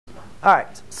All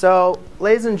right, so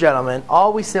ladies and gentlemen,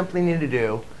 all we simply need to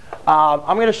do,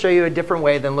 I'm going to show you a different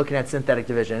way than looking at synthetic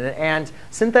division. And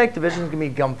synthetic division can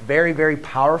become very, very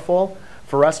powerful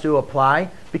for us to apply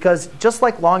because just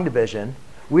like long division,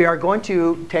 we are going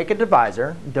to take a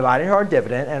divisor, divide it into our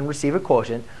dividend, and receive a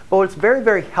quotient. But what's very,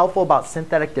 very helpful about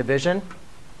synthetic division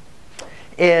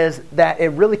is that it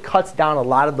really cuts down a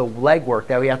lot of the legwork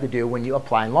that we have to do when you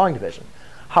apply in long division.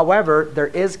 However, there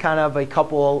is kind of a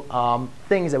couple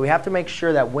things that we have to make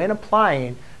sure that when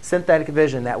applying synthetic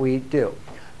division that we do.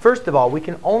 First of all, we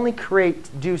can only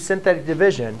do synthetic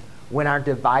division when our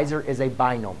divisor is a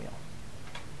binomial.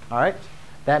 All right?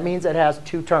 That means it has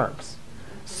two terms.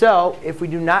 So if we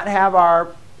do not have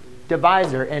our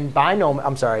divisor in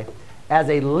as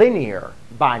a linear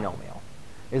binomial,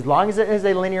 as long as it is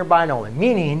a linear binomial,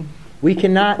 meaning we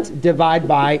cannot divide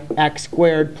by x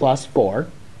squared plus 4,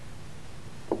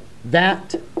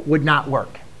 that would not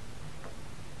work.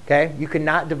 Okay? You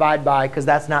cannot divide by, because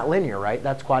that's not linear, right?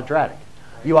 That's quadratic.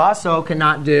 You also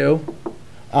cannot do,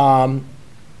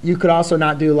 you could also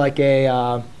not do like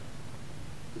a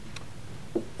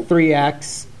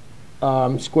 3x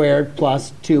squared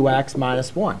plus 2x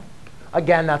minus 1.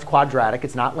 Again, that's quadratic.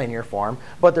 It's not linear form.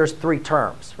 But there's three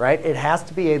terms, right? It has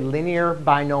to be a linear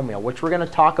binomial, which we're going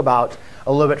to talk about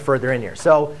a little bit further in here.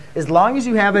 So as long as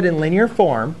you have it in linear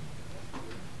form,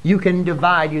 you can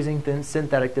divide using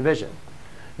synthetic division.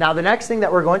 Now, the next thing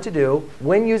that we're going to do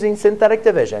when using synthetic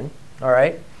division, all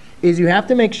right, is you have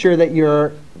to make sure that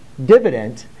your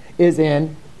dividend is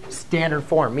in standard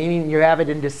form, meaning you have it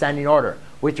in descending order,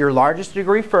 with your largest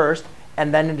degree first,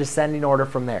 and then in descending order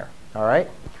from there. All right?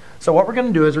 So what we're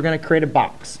going to do is we're going to create a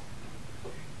box.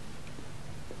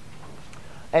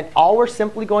 And all we're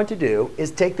simply going to do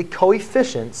is take the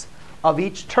coefficients of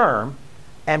each term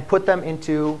and put them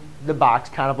into the box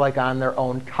kind of like on their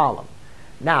own column.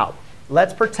 Now,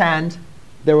 let's pretend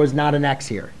there was not an x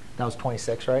here. That was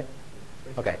 26, right?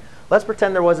 OK. Let's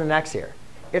pretend there wasn't an x here.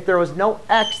 If there was no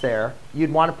x there,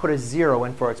 you'd want to put a 0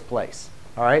 in for its place.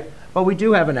 All right? But we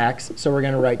do have an x, so we're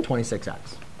going to write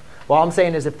 26x. Well, all I'm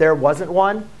saying is if there wasn't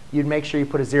one, you'd make sure you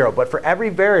put a 0. But for every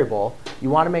variable, you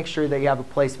want to make sure that you have a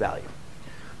place value.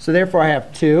 So therefore, I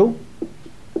have 2,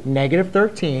 negative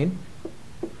 13,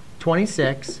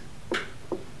 26,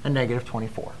 and negative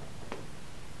 24.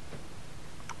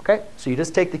 OK? So you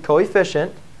just take the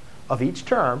coefficient of each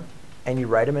term, and you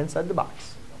write them inside the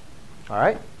box. All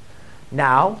right?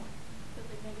 Now,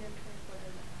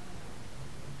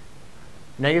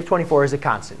 negative 24 is a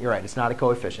constant. You're right. It's not a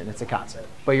coefficient. It's a constant.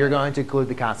 But you're going to include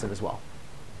the constant as well.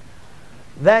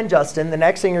 Then, Justin, the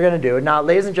next thing you're going to do, now,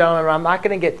 ladies and gentlemen, I'm not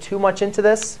going to get too much into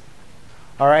this,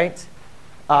 all right,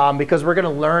 because we're going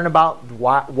to learn about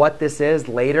what this is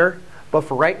later. But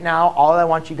for right now, all I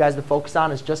want you guys to focus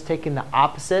on is just taking the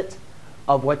opposite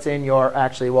of what's in your,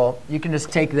 you can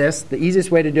just take this. The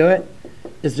easiest way to do it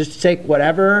is just to take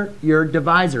whatever your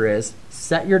divisor is,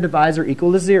 set your divisor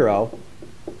equal to 0,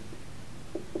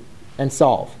 and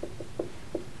solve.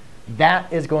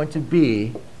 That is going to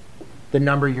be the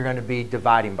number you're going to be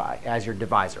dividing by as your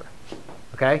divisor.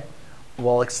 OK?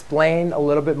 We'll explain a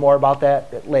little bit more about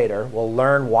that later. We'll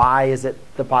learn why is it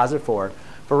the positive 4.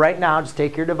 For right now, just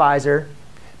take your divisor,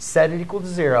 set it equal to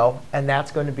 0, and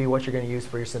that's going to be what you're going to use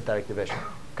for your synthetic division.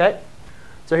 OK?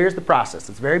 So here's the process.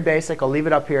 It's very basic. I'll leave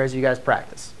it up here as you guys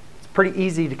practice. It's pretty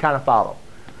easy to kind of follow.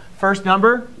 First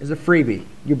number is a freebie.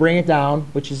 You bring it down,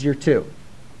 which is your 2.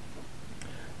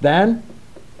 Then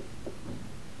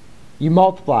you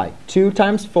multiply. 2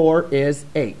 times 4 is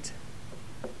 8.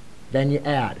 Then you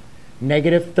add.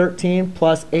 Negative 13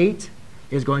 plus 8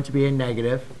 is going to be a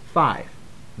negative 5.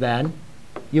 Then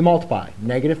you multiply.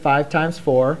 Negative 5 times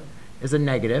 4 is a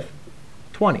negative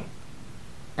 20.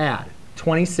 Add.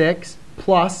 26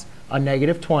 plus a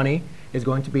negative 20 is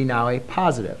going to be now a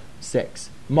positive 6.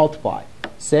 Multiply.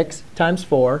 6 times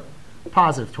 4,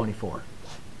 positive 24.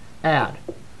 Add.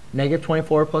 Negative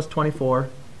 24 plus 24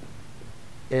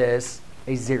 is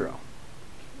a 0.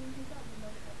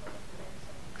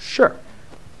 Sure.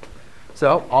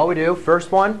 So all we do,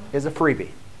 first one is a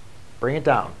freebie. Bring it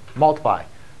down. Multiply.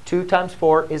 2 times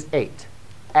 4 is 8.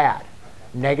 Add.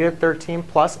 Negative 13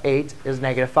 plus 8 is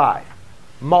negative 5.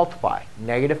 Multiply.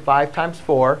 Negative 5 times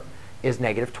 4 is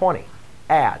negative 20.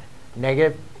 Add.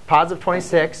 Positive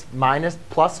 26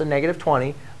 plus a negative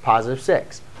 20, positive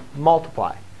 6.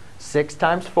 Multiply. 6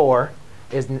 times 4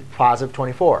 is positive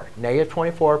 24. Negative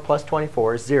 24 plus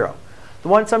 24 is 0. The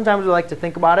one sometimes we like to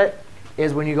think about it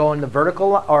is when you go in the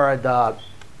vertical, or the,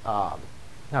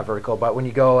 not vertical, but when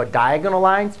you go diagonal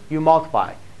lines, you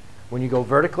multiply. When you go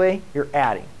vertically, you're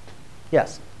adding.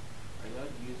 Yes? Are you allowed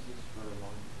to use this for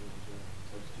long division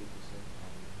to substitute the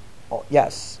same Oh,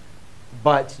 yes.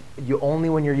 But you only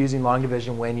when you're using long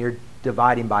division when you're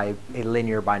dividing by a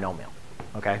linear binomial.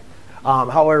 Okay.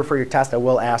 However, for your test, I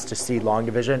will ask to see long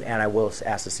division, and I will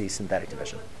ask to see synthetic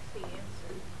division.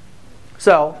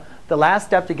 So the last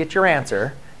step to get your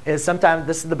answer is sometimes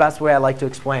this is the best way I like to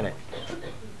explain it.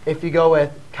 If you go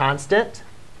with constant,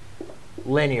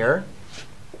 linear,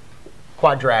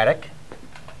 quadratic,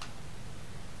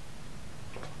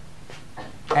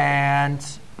 and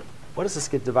what does this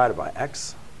get divided by?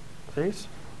 X? Please?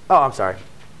 Oh, I'm sorry.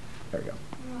 There we go.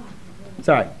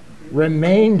 Sorry.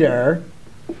 Remainder,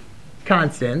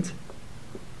 constant,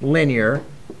 linear,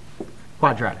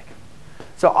 quadratic.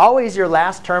 So always your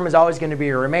last term is always going to be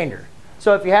your remainder.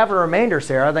 So if you have a remainder,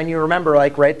 Sarah, then you remember,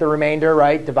 like, write the remainder,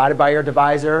 right, divided by your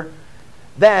divisor.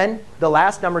 Then the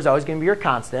last number is always going to be your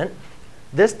constant.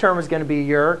 This term is going to be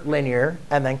your linear,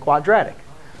 and then quadratic.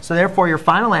 So therefore, your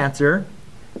final answer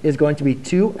is going to be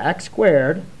 2x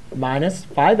squared minus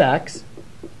 5x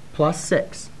plus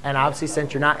 6. And obviously,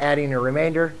 since you're not adding a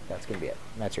remainder, that's going to be it.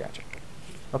 And that's your answer.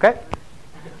 OK?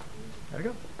 There we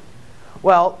go.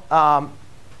 Well,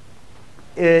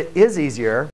 it is easier